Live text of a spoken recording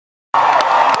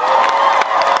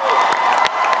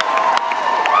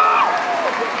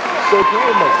So can I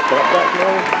have my spot back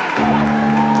now?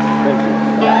 Thank you.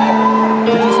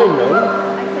 Did you say no?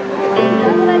 I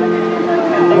don't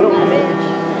know.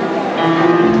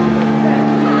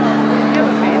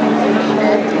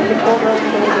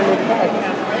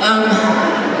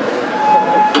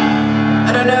 I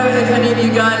don't know if any of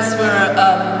you guys were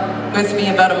with me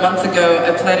about a month ago.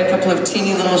 I played a couple of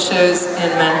teeny little shows in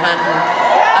Manhattan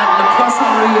at Le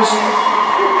Poisson Rouge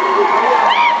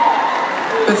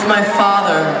with my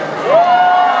father,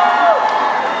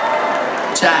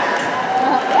 Jack.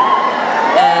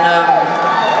 And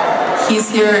he's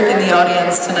here in the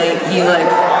audience tonight. He got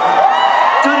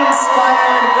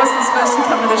inspired. He wasn't supposed to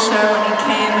come to the show, and he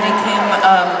came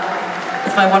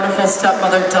with my wonderful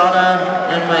stepmother Donna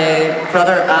and my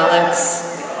brother Alex.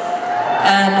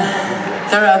 And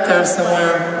they're out there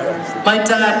somewhere. My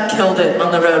dad killed it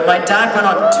on the road. My dad went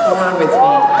on tour with me.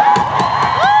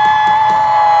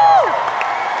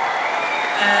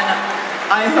 And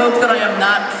I hope that I am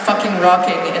not fucking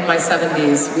rocking in my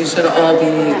 70s. We should all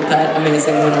be that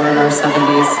amazing when we're in our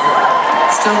 70s.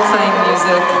 Still playing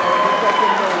music.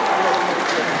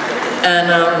 And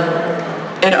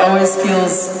it always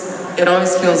feels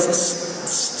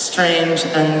strange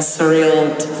and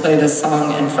surreal to play this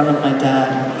song in front of my dad.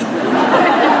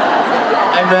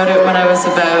 I wrote it when I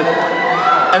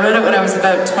was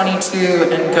about 22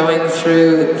 and going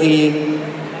through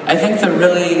I think the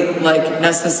really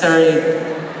necessary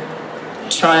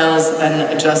trials and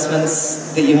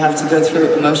adjustments that you have to go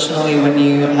through emotionally when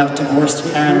you have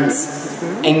divorced parents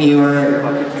and you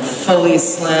are fully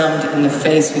slammed in the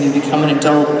face when you become an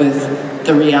adult with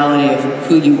the reality of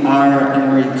who you are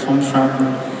and where you come from.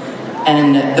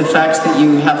 And the fact that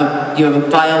you have a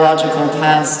biological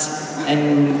past,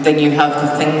 and then you have the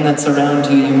thing that's around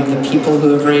you. You have the people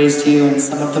who have raised you, and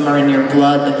some of them are in your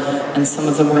blood, and some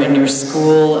of them were in your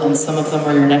school, and some of them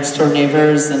were your next door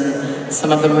neighbors, and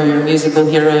some of them were your musical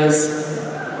heroes.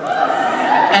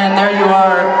 And there you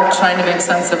are trying to make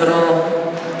sense of it all,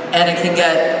 and it can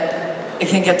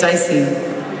get dicey.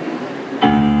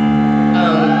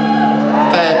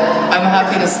 But I'm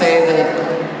happy to say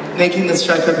that making this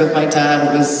record with my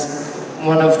dad was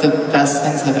one of the best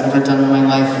things I've ever done in my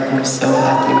life. I'm so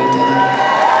happy we did it.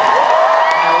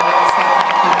 I want to say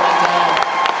thank you to my dad.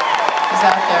 He's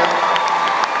out there.